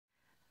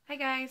Hi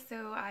guys,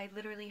 so I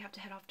literally have to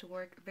head off to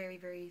work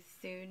very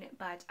soon,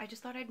 but I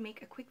just thought I'd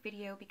make a quick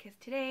video because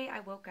today I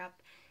woke up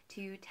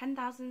to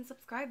 10,000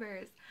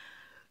 subscribers.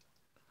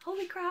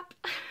 Holy crap!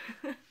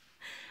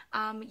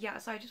 Yeah,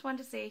 so I just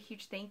wanted to say a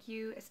huge thank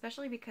you,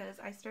 especially because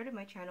I started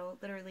my channel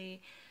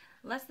literally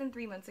less than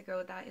 3 months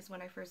ago. That is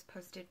when I first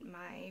posted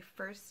my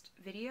first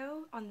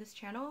video on this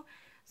channel.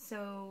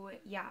 So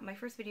yeah, my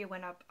first video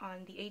went up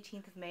on the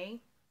 18th of May.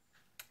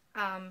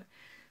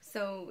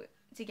 So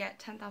to get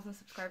 10,000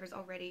 subscribers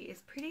already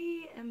is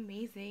pretty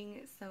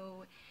amazing,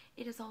 so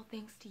it is all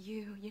thanks to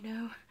you, you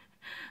know?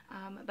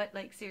 But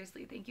like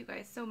seriously, thank you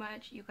guys so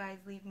much. You guys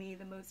leave me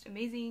the most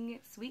amazing,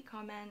 sweet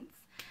comments,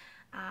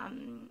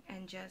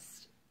 and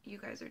just, you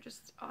guys are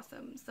just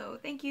awesome. So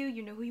thank you,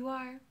 you know who you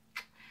are.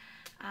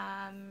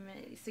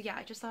 So yeah,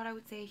 I just thought I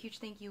would say a huge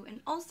thank you, and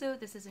also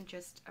this isn't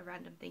just a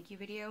random thank you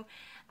video.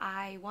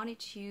 I wanted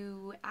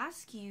to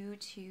ask you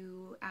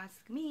to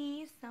ask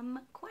me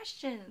some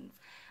questions.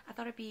 I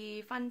thought it'd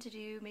be fun to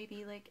do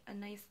maybe like a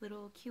nice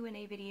little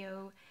Q&A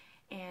video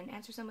and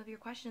answer some of your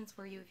questions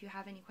for you if you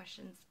have any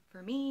questions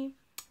for me.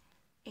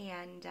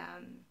 And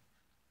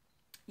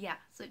yeah,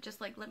 so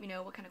just like let me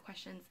know what kind of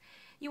questions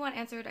you want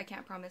answered. I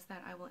can't promise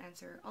that I will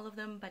answer all of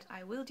them, but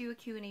I will do a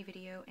Q&A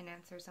video and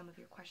answer some of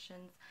your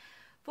questions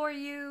for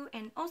you.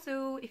 And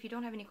also, if you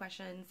don't have any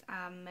questions,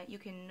 you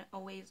can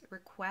always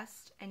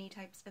request any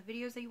types of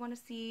videos that you want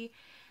to see,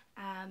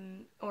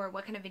 or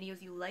what kind of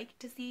videos you like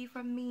to see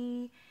from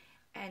me,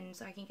 and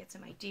so I can get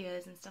some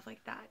ideas and stuff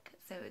like that.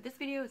 So this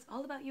video is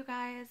all about you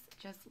guys.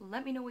 Just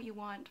let me know what you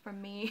want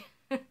from me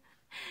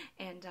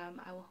and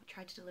I will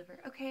try to deliver.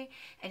 Okay,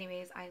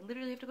 anyways, I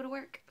literally have to go to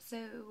work, so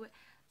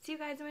see you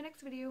guys in my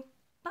next video.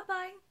 Bye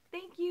bye.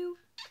 Thank you.